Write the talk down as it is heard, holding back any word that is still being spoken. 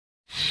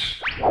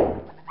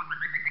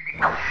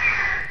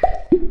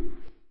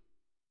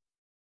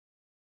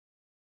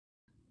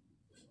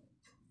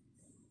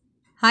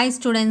Hi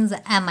students,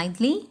 I am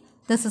Maithili.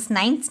 This is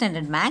 9th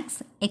standard maths,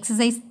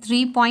 exercise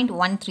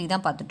 3.13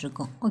 தான் பார்த்துட்டு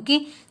இருக்கோம். Okay,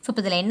 so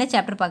இப்போ இதில் என்ன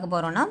சாப்டர் பார்க்க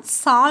போகிறோம்னா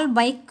solve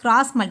by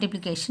cross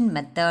multiplication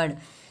method.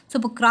 So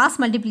இப்போ cross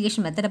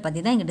multiplication method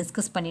பற்றி தான் இங்கே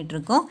டிஸ்கஸ் பண்ணிட்டு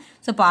இருக்கோம்.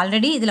 ஸோ இப்போ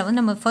ஆல்ரெடி இதில் வந்து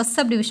நம்ம first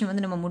subdivision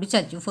வந்து நம்ம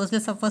முடிச்சாச்சு.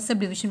 first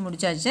subdivision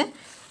முடிச்சாச்சு.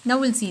 Now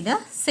we'll see the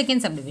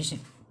second subdivision.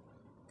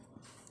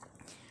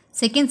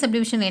 Second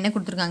subdivision என்ன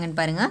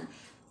கொடுத்துருக்காங்கன்னு பாருங்க.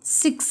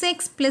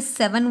 6x plus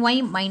 7y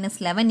minus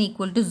 11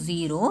 equal to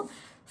 0.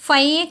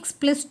 5x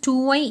plus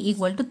 2y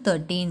equal to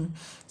 13.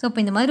 So இப்போ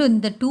இந்த மாதிரி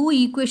இந்த டூ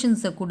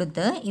ஈக்குவேஷன்ஸை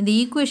கொடுத்து இந்த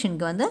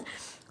ஈக்குவேஷனுக்கு வந்து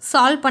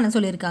சால்வ் பண்ண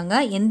சொல்லியிருக்காங்க.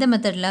 எந்த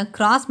மெத்தடில்?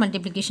 கிராஸ்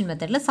மல்டிப்ளிகேஷன்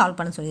மெத்தடில் சால்வ்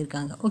பண்ண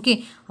சொல்லியிருக்காங்க. ஓகே,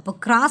 அப்போ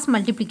கிராஸ்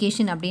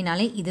மல்டிப்ளிகேஷன்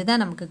அப்படின்னாலே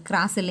இதுதான் நமக்கு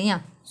கிராஸ் இல்லையா?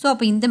 ஸோ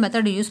அப்போ இந்த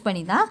மெத்தடை யூஸ்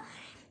பண்ணி தான்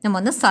நம்ம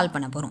வந்து சால்வ்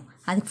பண்ண போகிறோம்.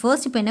 அதுக்கு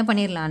ஃபர்ஸ்ட் இப்போ என்ன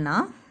பண்ணிடலான்னா,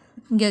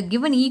 இங்கே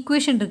கிவன்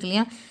ஈக்குவேஷன் இருக்கு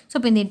இல்லையா? ஸோ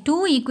இப்போ இந்த டூ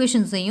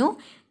ஈக்குவேஷன்ஸையும்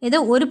ஏதோ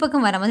ஒரு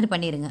பக்கம் வர மாதிரி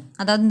பண்ணிடுங்க.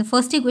 அதாவது இந்த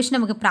ஃபர்ஸ்ட் ஈக்குவேஷன்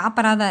நமக்கு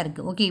ப்ராப்பராக தான்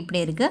இருக்குது. ஓகே, இப்படி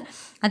இருக்குது.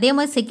 அதே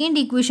மாதிரி செகண்ட்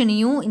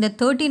ஈக்குவேஷனையும் இந்த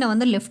 13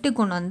 வந்து லெஃப்ட்டுக்கு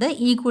கொண்டு வந்து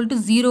ஈக்குவல் டு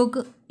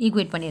 0க்கு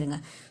ஈக்குவேட் பண்ணிடுங்க.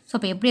 ஸோ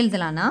அப்போ எப்படி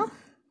எழுதலான்னா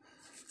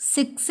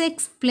 6x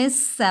plus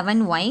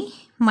 7y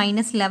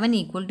minus 11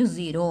 equal to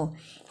 0.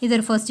 இது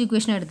ஒரு ஃபர்ஸ்ட்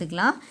ஈக்குவேஷன்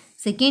எடுத்துக்கலாம்.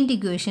 செகண்ட்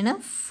ஈக்குவேஷனை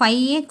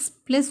 5x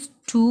plus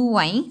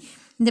 2y,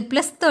 இந்த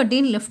ப்ளஸ்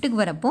 13 லெஃப்ட்டுக்கு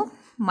வரப்போ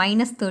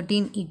minus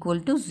 13 equal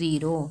to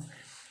 0.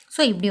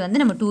 ஸோ இப்படி வந்து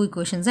நம்ம டூ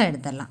ஈக்குவேஷன்ஸாக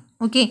எடுத்துடலாம்.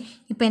 ஓகே,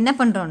 இப்போ என்ன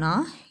பண்ணுறோன்னா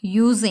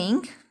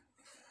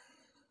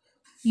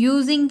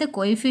using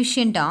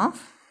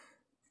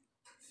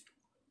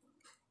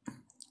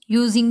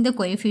the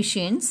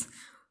coefficients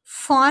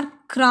for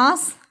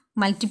cross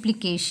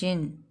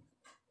multiplication.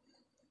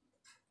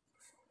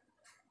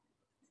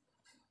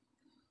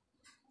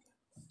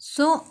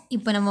 So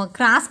இப்போ நம்ம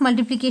கிராஸ்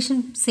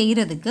மல்டிப்ளிகேஷன்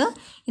செய்கிறதுக்கு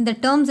இந்த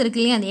டேர்ம்ஸ் இருக்கு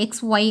இல்லையா, அந்த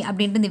எக்ஸ் ஒய்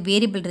அப்படின்ற இந்த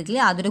வேரியபிள் இருக்கு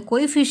இல்லையா, அதோட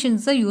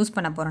கோஎஃபிஷியன்ஸை யூஸ்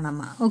பண்ண போகிறோம்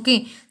நம்ம. ஓகே,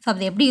 ஸோ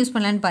அதை எப்படி யூஸ்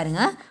பண்ணலான்னு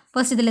பாருங்கள்.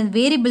 ஃபர்ஸ்ட் இதில் இந்த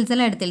வேரியபிள்ஸ்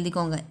எல்லாம் எடுத்து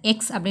எழுதிக்கோங்க.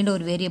 எக்ஸ் அப்படின்ற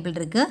ஒரு வேரியபிள்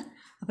இருக்குது,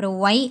 அப்புறம்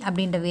ஒய்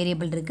அப்படின்ற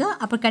வேரியபிள் இருக்குது,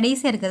 அப்புறம்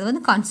கடைசியாக இருக்கிறது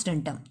வந்து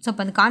கான்ஸ்டன்ட் டேர்ம். ஸோ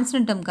அப்போ அந்த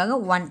கான்ஸ்டன்ட் டேர்முக்காக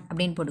 1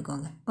 அப்படின்னு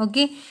போட்டுக்கோங்க.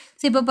 ஓகே,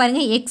 ஸோ இப்போ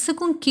பாருங்கள்,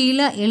 எக்ஸுக்கும்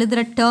கீழே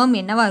எழுதுகிற டேர்ம்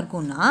என்னவாக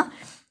இருக்கும்னா,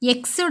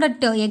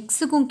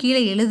 எக்ஸுக்கும்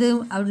கீழே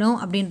எழுதணும்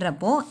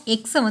அப்படின்றப்போ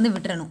எக்ஸை வந்து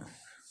விட்டுறணும்.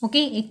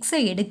 ஓகே, எக்ஸை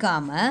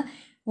எடுக்காமல்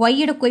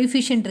ஒய்யோட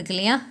கோஎஃபிஷியன்ட் இருக்கு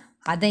இல்லையா,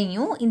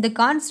 அதையும் இந்த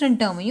கான்ஸ்டன்ட்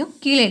டேர்மையும்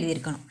கீழே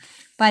எழுதியிருக்கணும்.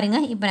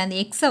 பாருங்கள், இப்போ நான் அந்த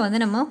எக்ஸை வந்து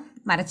நம்ம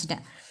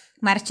மறைச்சிட்டேன்.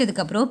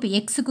 மறைச்சதுக்கப்புறம் இப்போ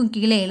எக்ஸுக்கும்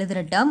கீழே எழுதுகிற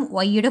டேர்ம்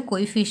ஒய்யோட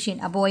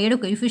கோஎஃபிஷியன்ட். அப்போ ஒய்யோட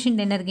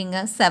கோஎஃபிஷியன்ட் என்ன இருக்குங்க?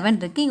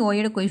 7 இருக்குது. இங்கே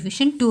ஒய்யோட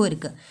கோஎஃபிஷியன்ட் 2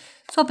 இருக்குது.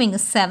 ஸோ அப்போ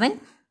இங்கே 7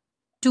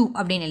 2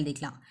 அப்படின்னு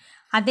எழுதிக்கலாம்.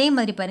 அதே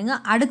மாதிரி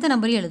பாருங்கள், அடுத்த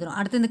நம்பரையும் எழுதுகிறோம்.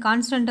 அடுத்து இந்த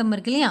கான்ஸ்டன்ட் டேர்ம்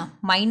இருக்கு இல்லையா,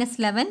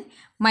 -11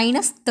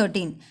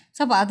 -13.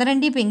 ஸோ அப்போ அதை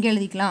ரெண்டு இப்போ எங்கே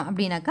எழுதிக்கலாம்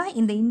அப்படின்னாக்கா,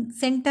 இந்த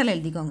சென்டரில்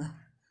எழுதிக்கோங்க.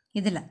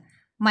 இதில்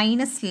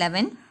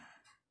 -11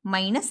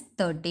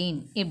 -13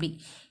 எப்படி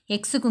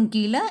எக்ஸுக்கும்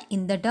கீழே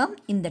இந்த டேர்ம்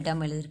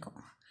எழுதியிருக்கோம்.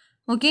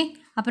 ஓகே,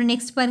 அப்புறம்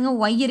நெக்ஸ்ட் பாருங்கள்,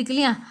 ஒய் இருக்கு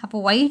இல்லையா, அப்போ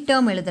ஒய்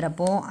டேர்ம்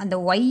எழுதுகிறப்போ அந்த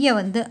ஒய்யை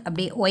வந்து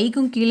அப்படி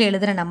ஒய்க்கும் கீழே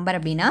எழுதுகிற நம்பர்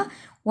அப்படின்னா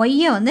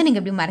ஒய்யை வந்து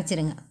நீங்கள் இப்படி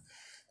மறைச்சிடுங்க.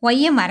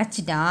 ஒய்யை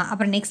மறைச்சிட்டா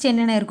அப்புறம் நெக்ஸ்ட்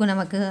என்னென்ன இருக்கும்,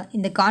 நமக்கு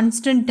இந்த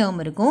கான்ஸ்டன்ட் டேர்ம்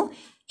இருக்கும்,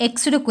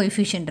 எக்ஸோட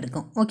கோஎஃபிஷியன்ட்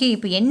இருக்கும். ஓகே,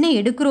 இப்போ என்ன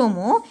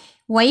எடுக்கிறோமோ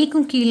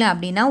ஒய்க்கும் கீழே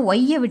அப்படின்னா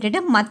ஒய்யை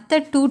விட்டுட்டு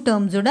மற்ற டூ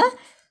டேர்ம்ஸோட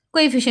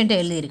கோஎஃபிஷியன்ட்டை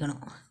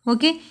எழுதியிருக்கணும்.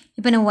 ஓகே,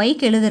 இப்போ நான்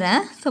ஒய்க்கு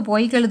எழுதுகிறேன். ஸோ இப்போ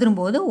ஒய்க்கு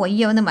எழுதும்போது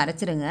ஒய்யை வந்து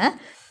மறைச்சிடுங்க.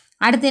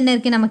 அடுத்து என்ன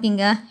இருக்குது நமக்கு,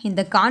 இங்கே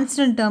இந்த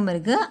கான்ஸ்டன்ட் டேர்ம்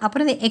இருக்குது,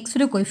 அப்புறம் இந்த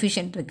எக்ஸோட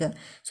கோஎஃபிஷியன்ட் இருக்குது.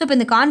 ஸோ இப்போ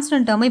இந்த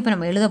கான்ஸ்டன்ட் டேர்மை இப்போ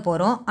நம்ம எழுத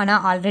போகிறோம்.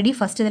 ஆனால் ஆல்ரெடி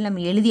ஃபஸ்ட் இதில்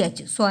நம்ம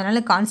எழுதியாச்சு. ஸோ அதனால்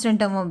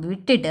கான்ஸ்டன்ட் டேர்மை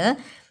விட்டுட்டு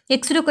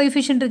எக்ஸோட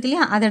கோஎஃபிஷியன்ட் இருக்கு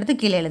இல்லையா, அதை எடுத்து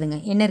கீழே எழுதுங்க.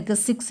 என்ன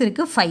இருக்குது? 6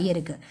 இருக்குது, 5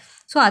 இருக்குது.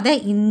 ஸோ அதை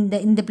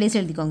இந்த பிளேஸ்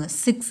எழுதிக்கோங்க.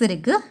 6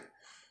 இருக்குது,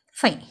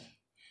 5.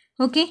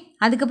 ஓகே,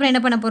 அதுக்கப்புறம் என்ன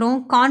பண்ண போகிறோம்,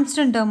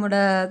 கான்ஸ்டன்ட்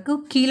டேர்மோடக்கு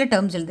கீழே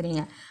டேர்ம்ஸ்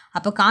எழுதுறீங்க.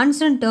 அப்போ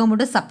கான்ஸ்டன்ட்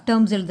டேர்மோட சப்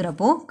டேர்ம்ஸ்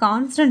எழுதுகிறப்போ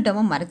கான்ஸ்டன்ட்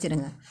டேர்மை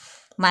மறைச்சிடுங்க.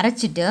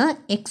 மறைச்சிட்டு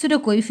எக்ஸோட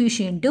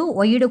கோஎஃபிஷியன்ட்டு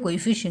ஒய்யோட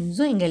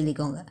கோஎஃபிஷியன்ஸும் இங்கே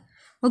எழுதிக்கோங்க.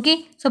 ஓகே,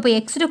 ஸோ இப்போ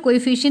எக்ஸோட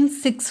கோஎஃபிஷியன்ட்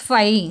 6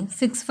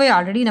 5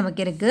 ஆல்ரெடி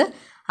நமக்கு இருக்குது.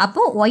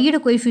 அப்போது ஒய்யோட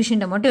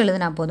கோஎஃபிஷியன்ட்டை மட்டும்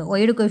எழுதினா போதும்.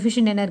 ஒய்யோட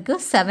கோஎஃபிஷியன்ட் என்ன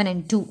இருக்குது? 7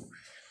 and 2.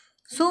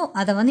 ஸோ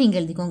அதை வந்து இங்கே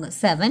எழுதிக்கோங்க.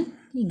 7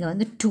 இங்கே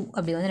வந்து 2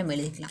 அப்படி வந்து நம்ம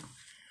எழுதிக்கலாம்.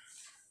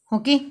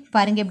 ஓகே,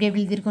 பாருங்கள் எப்படி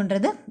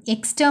எழுதியிருக்கோன்றது.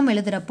 எக்ஸ் டேர்ம்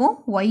எழுதுகிறப்போ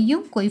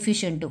ஒய்யும்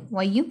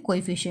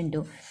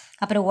கோஎஃபிஷியன்ட்டும்,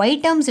 அப்புறம் ஒய்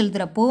டேர்ம்ஸ்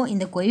எழுதுகிறப்போ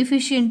இந்த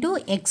கோஎஃபிஷியன்ட்டும்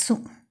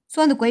எக்ஸும். ஸோ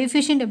அந்த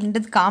கோஎஃபிஷியன்ட்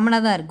அப்படின்றது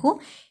காமனாக தான் இருக்கும்.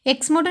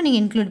 எக்ஸ் மட்டும்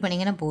நீங்கள் இன்க்ளூட்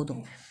பண்ணிங்கன்னா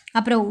போதும்.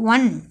 அப்புறம்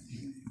 1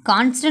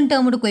 கான்ஸ்டன்ட்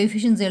டேர்மோட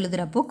கோஎஃபிஷியன்ஸ்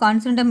எழுதுகிறப்போ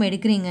கான்ஸ்டன்ட் டேர்ம்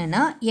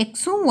எடுக்கிறீங்கன்னா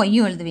எக்ஸும்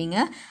ஒய்யும் எழுதுவீங்க.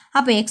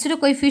 அப்போ எக்ஸோட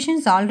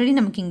கோஎஃபிஷியன்ஸ் ஆல்ரெடி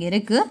நமக்கு இங்கே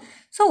இருக்குது.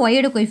 ஸோ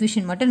ஒய்யோட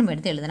கோஎஃபிஷியன்ட் மட்டும் நம்ம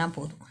எடுத்து எழுதுனா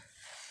போதும்.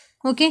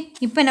 ஓகே,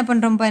 இப்போ என்ன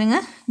பண்ணுறோம்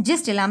பாருங்கள்,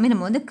 ஜஸ்ட் எல்லாமே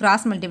நம்ம வந்து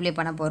கிராஸ் மல்டிப்ளை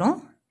பண்ண போகிறோம்.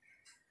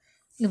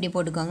 இப்படி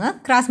போட்டுக்கோங்க.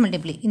 கிராஸ்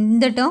மல்டிப்ளை,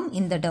 இந்த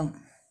டேர்ம்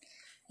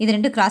இது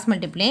ரெண்டு கிராஸ்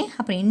மல்டிப்ளை,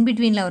 அப்புறம்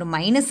இன்பிட்வீனில் ஒரு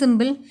மைனஸ்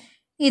சிம்பிள்,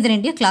 இது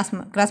ரெண்டையும்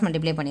கிராஸ்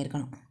மல்டிப்ளை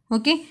பண்ணியிருக்கணும்.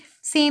 ஓகே,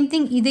 சேம்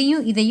திங்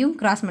இதையும்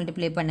கிராஸ்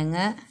மல்டிப்ளை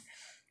பண்ணுங்கள்.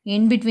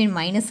 இன்பிட்வீன்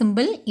மைனஸ்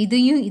சிம்பிள்,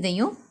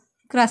 இதையும்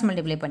கிராஸ்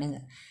மல்டிப்ளை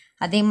பண்ணுங்கள்.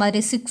 அதே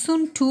மாதிரி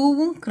 6ம்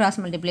 2வும் கிராஸ்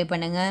மல்டிப்ளை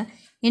பண்ணுங்கள்.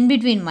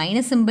 இன்பிட்வீன்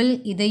மைனஸ் சிம்பிள்,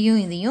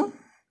 இதையும்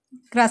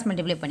கிராஸ்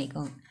மல்டிப்ளை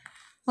பண்ணிக்கோங்க.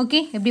 ஓகே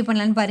எப்படி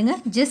பண்ணலான்னு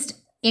பாருங்கள். ஜஸ்ட்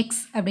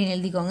எக்ஸ் அப்படின்னு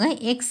எழுதிக்கோங்க.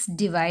 எக்ஸ்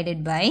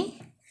டிவைடட் பை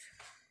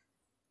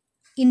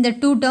இந்த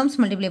 2 டேர்ம்ஸ்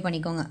மல்டிப்ளை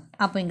பண்ணிக்கோங்க.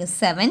 அப்போ இங்கே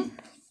 7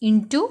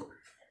 இன்ட்டு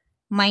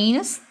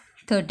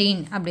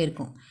 -13 அப்படி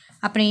இருக்கும்.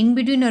 அப்புறம்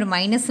இன்பிட்வீன் ஒரு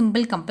மைனஸ்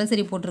சிம்பிள்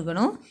கம்பல்சரி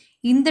போட்டிருக்கணும்.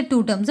 இந்த 2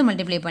 டேர்ம்ஸை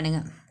மல்டிப்ளை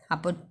பண்ணுங்கள்.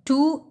 அப்போ 2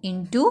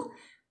 இன்ட்டு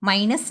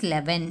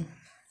 -11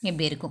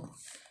 எப்படி இருக்கும்.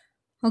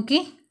 ஓகே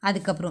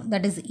அதுக்கப்புறம்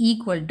தட் இஸ்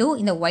ஈக்குவல் டு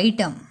இந்த ஒய்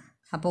டேர்ம்.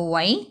 அப்போ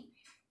ஒய்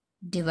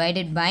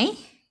டிவைடட் பை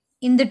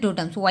இந்த 2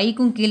 டேர்ம்ஸ்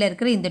ஒய்க்கும் கீழே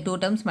இருக்கிற இந்த 2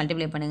 டேர்ம்ஸ்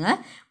மல்டிப்ளை பண்ணுங்கள்.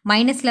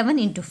 -11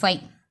 into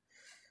 5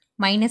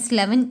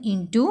 -11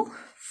 into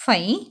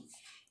 5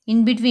 in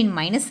between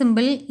minus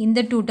symbol இந்த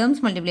 2 terms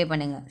multiply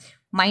பண்ணுங்க.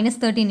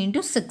 -13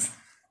 into 6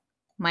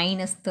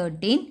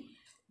 -13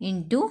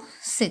 into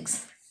 6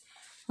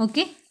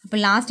 ஓகே. இப்போ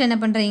லாஸ்ட் என்ன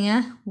பண்ணுறீங்க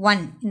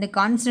 1 இந்த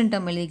கான்ஸ்டன்ட்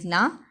டேர்ம்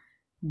எழுதிக்கலாம்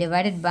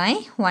divided by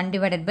 1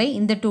 divided by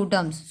இந்த 2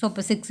 terms. ஸோ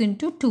இப்போ 6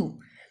 into 2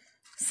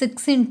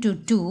 6 into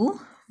 2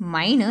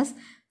 minus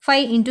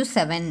 5 into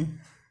 7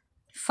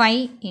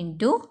 5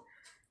 into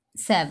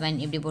 7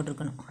 இப்படி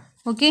போட்டிருக்கணும்.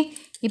 ஓகே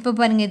இப்போ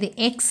பாருங்கள் இது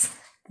எக்ஸ்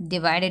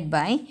டிவைடட்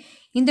பை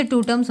இந்த 2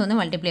 டேர்ம்ஸ் வந்து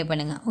மல்டிப்ளை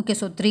பண்ணுங்கள். Okay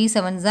so 3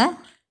 7s are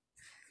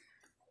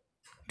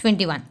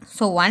 21.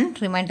 So 1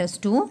 reminders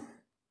 2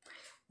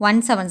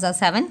 1 7s are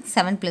 7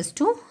 7 +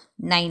 2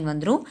 9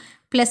 வந்துடும்.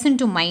 Plus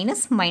into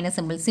minus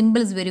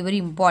simple is very very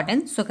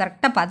important. So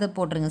கரெக்டாக பார்த்து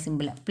போட்டுருங்க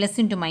சிம்பிளை. Plus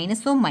into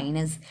minus so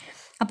minus.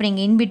 அப்புறம்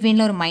இங்கே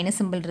இன்பிட்வீனில் ஒரு மைனஸ்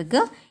சிம்பிள்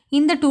இருக்குது.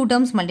 இந்த 2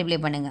 டேர்ம்ஸ் மல்டிப்ளை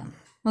பண்ணுங்கள்.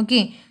 ஓகே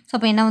ஸோ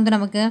அப்போ என்ன வந்து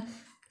நமக்கு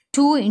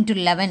 2 into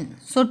 11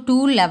 ஸோ 2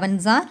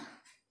 11s are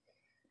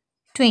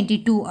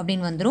 22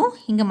 அப்படின்னு வந்துடும்.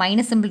 இங்கே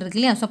மைனஸ் சிம்பிள் இருக்கு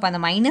இல்லையா. ஸோ அப்போ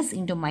அந்த மைனஸ்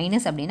இன்ட்டு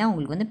மைனஸ் அப்படின்னா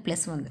உங்களுக்கு வந்து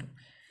ப்ளஸ் வந்துடும்.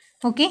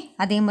 ஓகே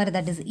அதே மாதிரி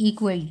that is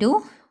equal to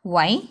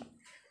Y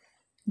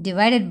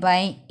divided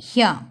by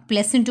here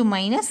plus into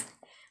minus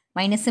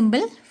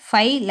simple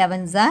 5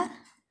 11s are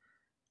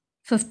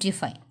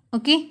 55.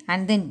 Okay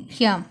and then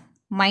here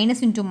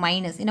minus into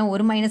minus ஏன்னா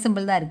ஒரு மைனஸ்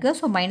சிம்பிள் தான் இருக்குது.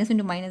 So minus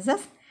into minus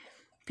of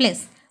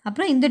plus.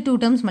 அப்புறம் இந்த 2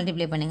 terms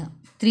multiply பண்ணுங்கள்.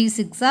 3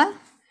 6 are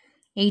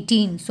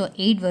 18 so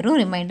 8 வரும்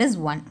reminders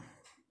 1.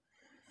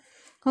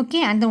 Okay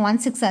and then 1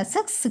 6 are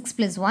 6 6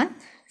 + 1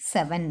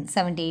 7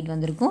 78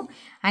 வந்திருக்கும்.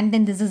 And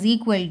then this is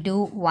equal to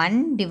 1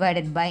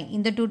 divided by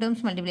இந்த 2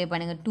 டேர்ம்ஸ் மல்டிப்ளை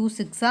பண்ணுங்கள். 2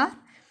 6 are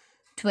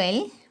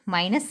 12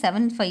 minus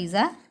 7 5s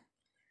are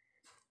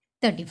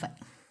 35.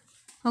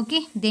 Okay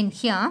then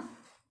here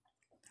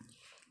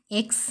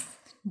X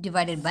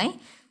divided by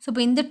so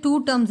இப்போ இந்த 2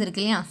 terms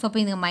இருக்கு இல்லையா. So இப்போ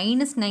இந்த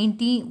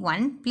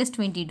 -91 +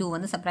 22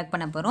 வந்து சப்ராக்ட்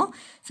பண்ண போகிறோம்.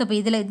 ஸோ இப்போ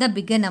இதில் இதுதான்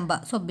பிக்கர்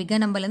நம்பர். ஸோ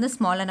பிக்கர் நம்பர்லேருந்து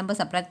ஸ்மாலர் நம்பர்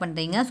சப்ராக்ட்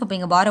பண்ணுறீங்க. ஸோ இப்போ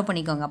இங்கே பாரோ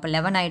பண்ணிக்கோங்க. அப்போ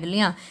 11 ஆகிடும்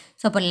இல்லையா.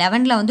 ஸோ அப்போ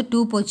 11ல் வந்து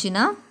 2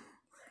 போச்சுன்னா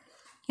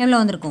எவ்வளோ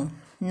வந்திருக்கும்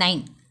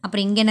 9.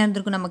 அப்புறம் இங்கே என்ன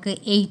இருந்திருக்கும் நமக்கு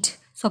 8.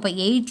 ஸோ அப்போ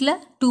 8ல்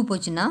 2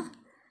 போச்சுன்னா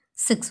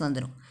 6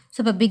 வந்துடும். ஸோ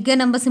இப்போ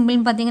பிக்கர் நம்பர்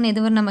சிம்பிள்னு பார்த்தீங்கன்னா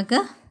எது வரும் நமக்கு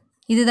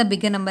இதுதான்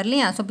பிக்கர் நம்பர்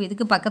இல்லையா. ஸோ இப்போ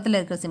இதுக்கு பக்கத்தில்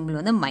இருக்கிற சிம்பிள்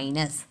வந்து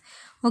minus.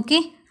 Okay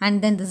and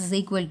then this is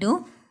equal to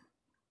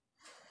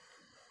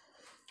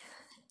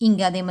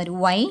இங்கே அதே மாதிரி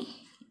ஒய்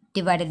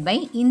டிவைடட் பை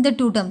இந்த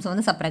 2 டேர்ம்ஸ்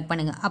வந்து சப்ராக்ட்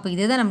பண்ணுங்கள். அப்போ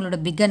இதுதான் நம்மளோட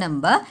பிக்கர்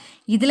நம்பர்.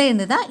 இதில்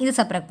இருந்து தான் இதை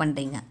சப்ராக்ட்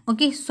பண்ணுறீங்க.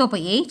 ஓகே ஸோ அப்போ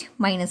 8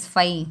 -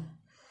 5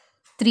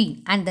 3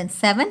 அண்ட் தென்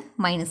 7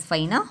 -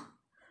 5னா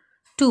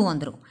 2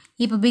 வந்துடும்.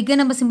 இப்போ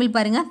பிக்கர் நம்பர் சிம்பிள்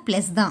பாருங்கள்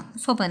ப்ளஸ் தான்.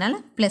 ஸோ அப்போ அதனால்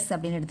ப்ளஸ்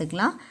அப்படின்னு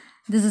எடுத்துக்கலாம்.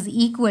 திஸ் இஸ்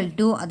ஈக்குவல்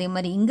டு அதே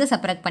மாதிரி இங்கே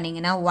சப்ராக்ட்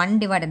பண்ணிங்கன்னா 1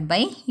 டிவைடட்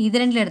பை இது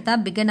ரெண்டில்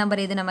எடுத்தால் பிக்கர்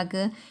நம்பர் எது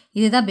நமக்கு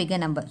இதுதான்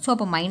பிக்கர் நம்பர். ஸோ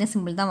அப்போ மைனஸ்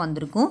சிம்பிள் தான்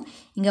வந்திருக்கும்.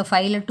 இங்கே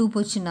 5ல் 2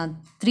 போச்சுன்னா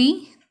 3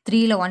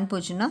 3ல் 1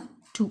 போச்சுன்னா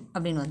 2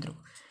 அப்படின்னு வந்துடும்.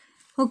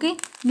 ஓகே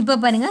இப்போ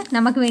பாருங்கள்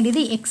நமக்கு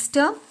வேண்டியது எக்ஸ்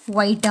டேர்ம்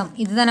ஒய் டேர்ம்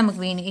இதுதான்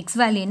நமக்கு வேணும். எக்ஸ்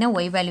வேல்யூ என்ன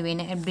ஒய் வேல்யூ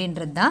வேணும்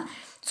அப்படின்றது தான்.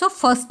 ஸோ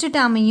ஃபஸ்ட்டு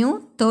டேர்மையும்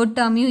தேர்ட்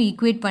டேர்மையும்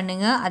ஈக்குவேட்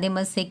பண்ணுங்கள். அதே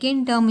மாதிரி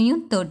செகண்ட்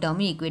டேர்மையும் தேர்ட்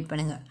டேர்மையும் ஈக்குவேட்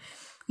பண்ணுங்கள்.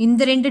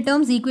 இந்த 2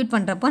 டேர்ம்ஸ் ஈக்குவேட்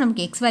பண்ணுறப்போ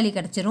நமக்கு எக்ஸ் வேல்யூ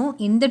கிடச்சிரும்.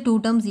 இந்த 2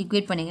 டேர்ம்ஸ்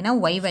ஈக்குவேட் பண்ணிங்கன்னா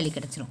ஒய் வேல்யூ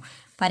கிடச்சிரும்.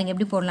 பாருங்கள்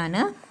எப்படி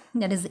போடலான்னு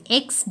that is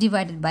X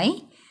divided by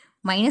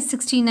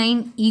 -69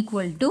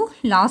 equal to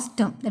last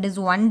term that is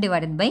 1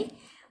 divided by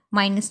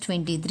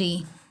 -23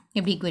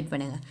 எப்படி ஈக்குவேட்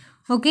பண்ணுங்கள்.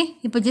 ஓகே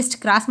இப்போ ஜஸ்ட்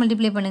கிராஸ்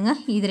மல்டிப்ளை பண்ணுங்கள்.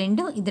 இது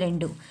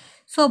ரெண்டும்.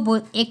 ஸோ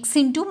அப்போது எக்ஸ்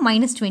இன்ட்டு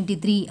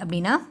 -23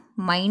 அப்படின்னா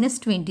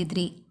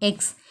 -23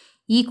 X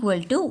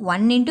equal to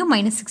 1 into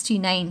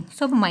 -69.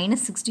 So அப்போ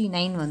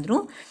 -69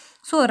 வந்துடும்.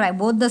 So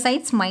both the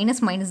sides minus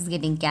is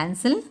getting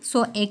cancelled. So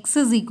X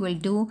is equal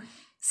to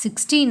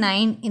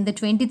 69 இந்த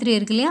 23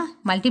 இருக்கு இல்லையா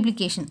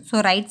மல்டிப்ளிகேஷன். ஸோ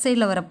ரைட்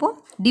சைடில் வரப்போ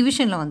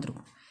டிவிஷனில் வந்துடும்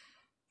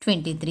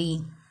 23.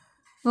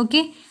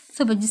 ஓகே ஸோ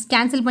இப்போ ஜஸ்ட்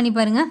கேன்சல் பண்ணி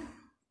பாருங்கள்.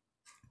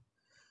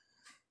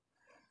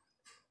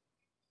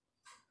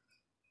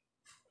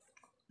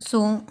 So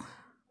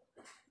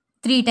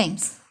 3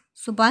 times.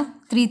 So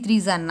 3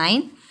 3s are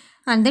 9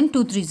 and then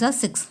 2 3s are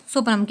 6. So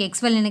இப்போ நமக்கு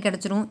எக்ஸ் வேல்யூ என்ன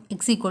கிடச்சிரும்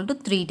எக்ஸ் ஈக்குவல் டு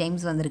 3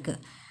 times வந்திருக்கு.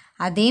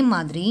 அதே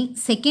மாதிரி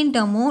செகண்ட்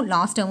டேர்மும்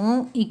லாஸ்ட்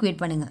டேர்மும்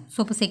ஈக்குவேட் பண்ணுங்கள். ஸோ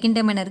இப்போ செகண்ட்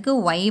டேர்ம் என்ன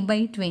இருக்குது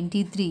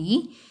y/23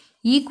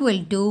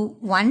 equal to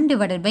 1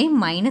 divided by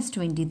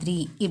 -23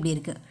 இப்படி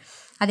இருக்குது.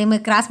 அதே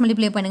மாதிரி கிராஸ்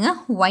மல்டிப்ளை பண்ணுங்கள்.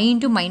 y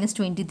into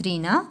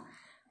 -23னா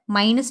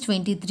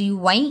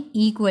 -23y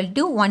equal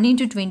to 1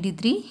 into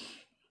 23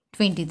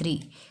 23.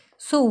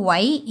 So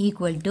y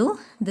equal to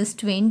this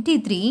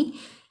 23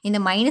 இந்த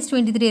minus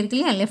 23 இருக்கு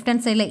இல்லையா left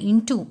hand side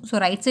into so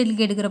right side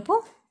எடுக்கிறப்போ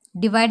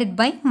divided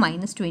by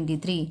minus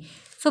 23.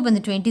 So இப்போ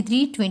இந்த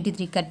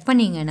 23 கட்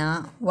பண்ணிங்கன்னா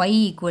y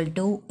equal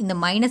to இந்த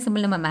minus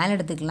symbol நம்ம மேலே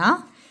எடுத்துக்கலாம்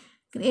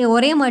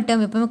ஒரே மாதிரி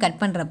டேர்ம் எப்போவுமே கட்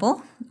பண்ணுறப்போ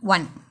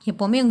 1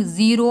 எப்போவுமே உங்க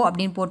 0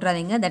 அப்படின்னு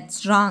போட்டுறாதீங்க that's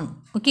wrong.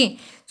 Okay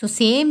so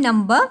same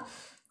number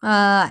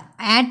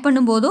add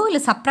பண்ணும்போதோ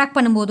இல்லை சப்ராக்ட்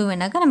பண்ணும்போதோ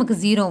வேணாக்கா நமக்கு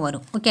 0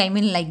 வரும். Okay I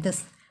mean like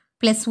this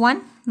 +1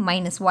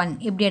 -1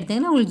 எப்படி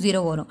எடுத்தீங்கன்னா உங்களுக்கு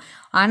 0 வரும்.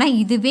 ஆனால்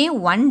இதுவே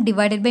 1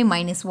 டிவைடட் பை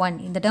 -1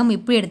 இந்த டேர்ம்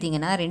இப்படி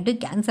எடுத்தீங்கன்னா ரெண்டும்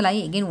கேன்சல் ஆகி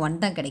எகெயின் 1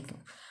 தான்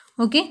கிடைக்கும்.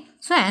 Okay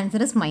so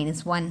answer is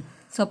 -1.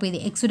 So அப்போ இது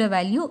எக்ஸோட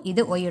வேல்யூ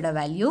இது ஒய்யோட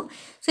வேல்யூ.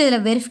 ஸோ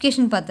இதில்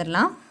வெரிஃபிகேஷன்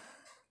பார்த்துடலாம்.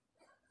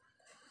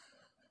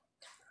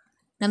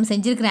 நம்ம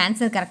செஞ்சிருக்கிற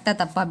ஆன்சர் கரெக்டாக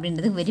தப்பா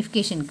அப்படின்றது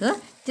வெரிஃபிகேஷனுக்கு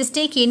just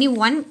take any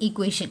one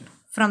equation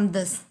from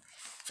this.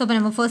 So இப்போ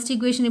நம்ம ஃபர்ஸ்ட்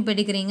ஈக்குவேஷன் இப்போ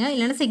எடுக்கிறீங்க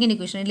இல்லைனா செகண்ட்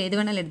ஈக்குவேஷன் இல்லை எது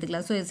வேணாலும்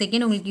எடுத்துக்கலாம். ஸோ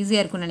செகண்ட் உங்களுக்கு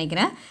ஈஸியாக இருக்கும்னு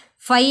நினைக்கிறேன்.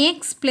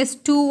 5x +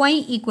 2y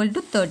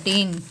 =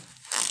 13.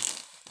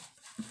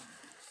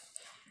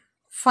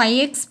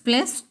 5x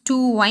 +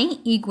 2y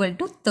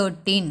 =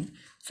 13.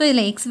 So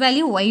இதில் x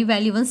வேல்யூ y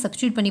வேல்யூ வந்து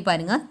சப்ஸ்டியூட் பண்ணி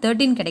பாருங்கள்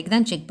 13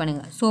 கிடைக்குதான்னு செக்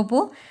பண்ணுங்கள். ஸோ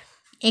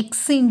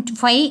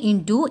அப்போது5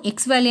 இன்ட்டு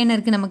x வேல்யூ என்ன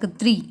இருக்குது நமக்கு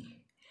 3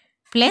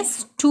 +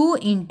 2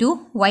 இன்ட்டு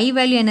y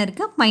வேல்யூ என்ன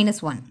இருக்குது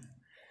 -1.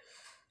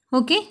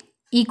 ஓகே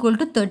ஈக்குவல்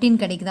டு 13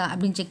 கிடைக்குதா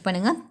அப்படின்னு செக்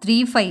பண்ணுங்கள். 3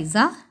 5s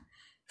are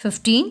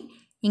 15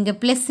 இங்கே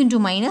plus into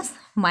minus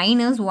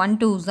 -1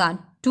 2s are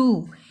 2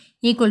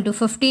 equal to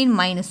 15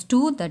 -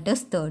 2 that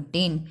is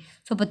 13.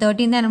 So இப்போ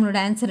 13 தான் நம்மளோட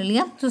ஆன்சர்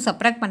இல்லையா. ஸோ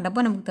சப்ராக்ட்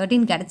பண்ணுறப்போ நமக்கு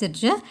 13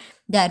 கிடச்சிருச்சு.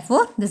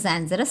 therefore this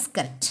answer is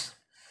correct.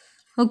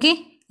 Okay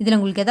இதில்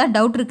உங்களுக்கு எதாவது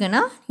டவுட் இருக்குன்னா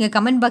நீங்கள்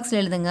கமெண்ட் பாக்ஸில்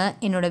எழுதுங்க.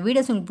 என்னோடய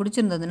வீடியோஸ் உங்களுக்கு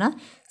பிடிச்சிருந்ததுன்னா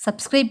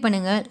சப்ஸ்கிரைப்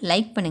பண்ணுங்கள்,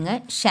 லைக் பண்ணுங்கள்,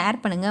 ஷேர்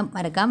பண்ணுங்கள்,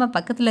 மறக்காமல்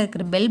பக்கத்தில்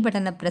இருக்கிற பெல்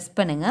பட்டனை ப்ரெஸ்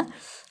பண்ணுங்கள்.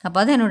 அப்போ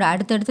தான் என்னோடய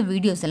அடுத்தடுத்த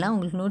வீடியோஸ் எல்லாம்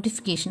உங்களுக்கு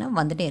நோட்டிஃபிகேஷனாக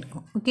வந்துகிட்டே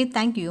இருக்கும். Okay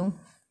thank you.